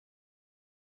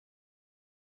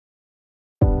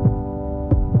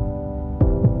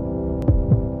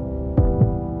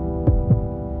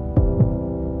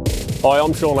Hi,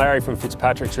 I'm Shaun Lowry from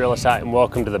Fitzpatricks Real Estate and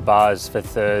welcome to The Buzz for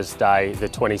Thursday, the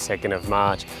 22nd of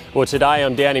March. Well, today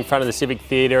I'm down in front of the Civic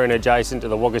Theatre and adjacent to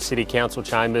the Wagga City Council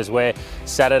chambers where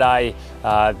Saturday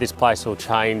this place will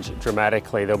change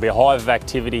dramatically. There'll be a hive of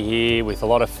activity here with a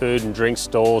lot of food and drink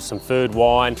stalls, some food,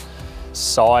 wine,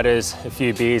 ciders, a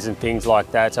few beers and things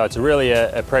like that. So it's really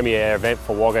a premier event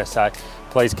for Wagga, so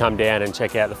please come down and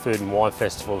check out the Food and Wine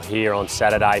Festival here on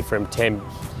Saturday from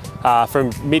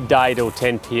midday till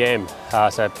 10 p.m.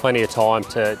 So plenty of time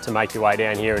to make your way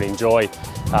down here and enjoy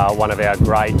one of our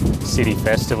great city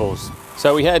festivals.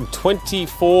 So we had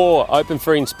 24 open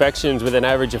for inspections with an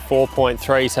average of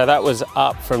 4.3, so that was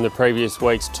up from the previous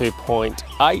week's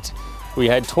 2.8. We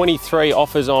had 23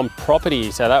 offers on property,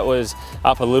 so that was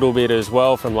up a little bit as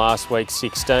well from last week's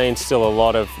 16. Still a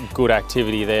lot of good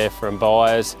activity there from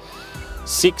buyers.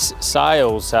 6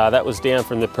 sales, that was down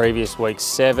from the previous week's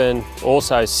 7.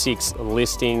 Also 6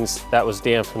 listings, that was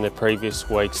down from the previous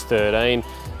week's 13.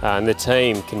 And the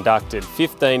team conducted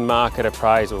 15 market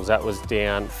appraisals, that was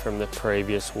down from the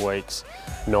previous week's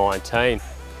 19.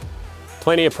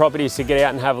 Plenty of properties to get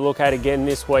out and have a look at again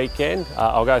this weekend.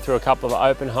 I'll go through a couple of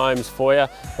open homes for you.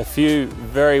 A few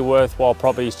very worthwhile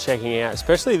properties checking out,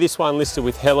 especially this one listed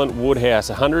with Helen Woodhouse,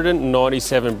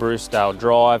 197 Brucedale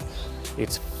Drive.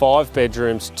 It's 5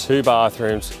 bedrooms, 2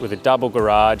 bathrooms with a double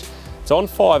garage. It's on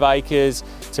 5 acres.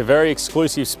 It's a very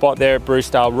exclusive spot there at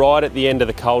Brucedale, right at the end of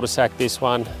the cul-de-sac, this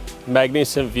one.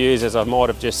 Magnificent views, as I might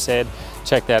have just said.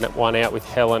 Check that one out with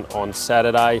Helen on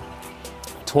Saturday.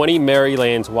 20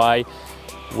 Marylands Way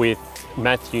with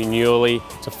Matthew Newley.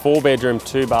 It's a 4 bedroom,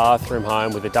 2 bathroom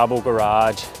home with a double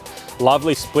garage.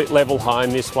 Lovely split level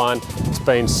home, this one. It's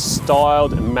been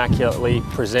styled immaculately,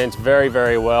 presents very,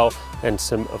 very well, and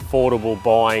some affordable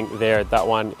buying there at that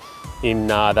one in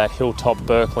that Hilltop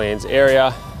Berklands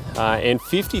area. And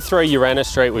 53 Urana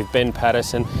Street with Ben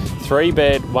Pattison, 3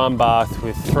 bed, 1 bath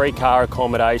with 3 car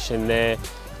accommodation there.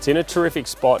 It's in a terrific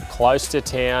spot, close to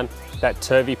town. That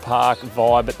Turvey Park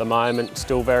vibe at the moment,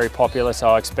 still very popular, so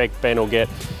I expect Ben will get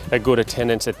a good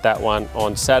attendance at that one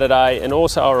on Saturday. And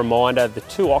also a reminder, the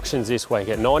 2 auctions this week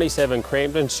at 97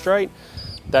 Crampton Street,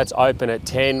 that's open at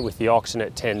 10 with the auction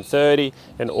at 10:30,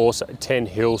 and also 10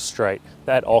 Hill Street.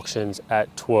 That auction's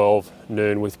at 12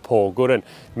 noon with Paul Gooden.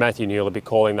 Matthew Newell will be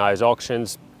calling those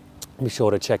auctions. Be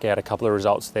sure to check out a couple of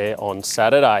results there on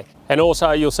Saturday. And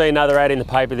also you'll see another ad in the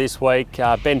paper this week.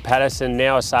 Ben Pattison,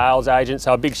 now a sales agent,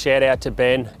 so a big shout out to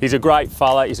Ben. He's a great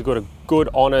fella, he's got a good,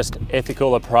 honest,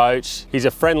 ethical approach. He's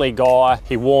a friendly guy,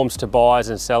 he warms to buyers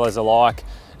and sellers alike.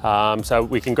 So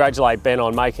we congratulate Ben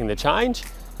on making the change.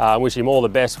 Wish him all the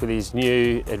best with his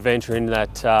new adventure in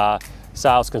that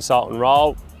sales consultant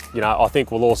role. You know, I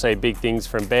think we'll all see big things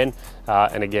from Ben.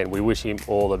 And again, we wish him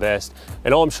all the best.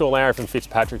 And I'm Shaun Lowry from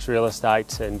Fitzpatricks Real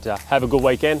Estate, and have a good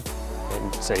weekend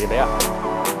and see you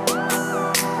about.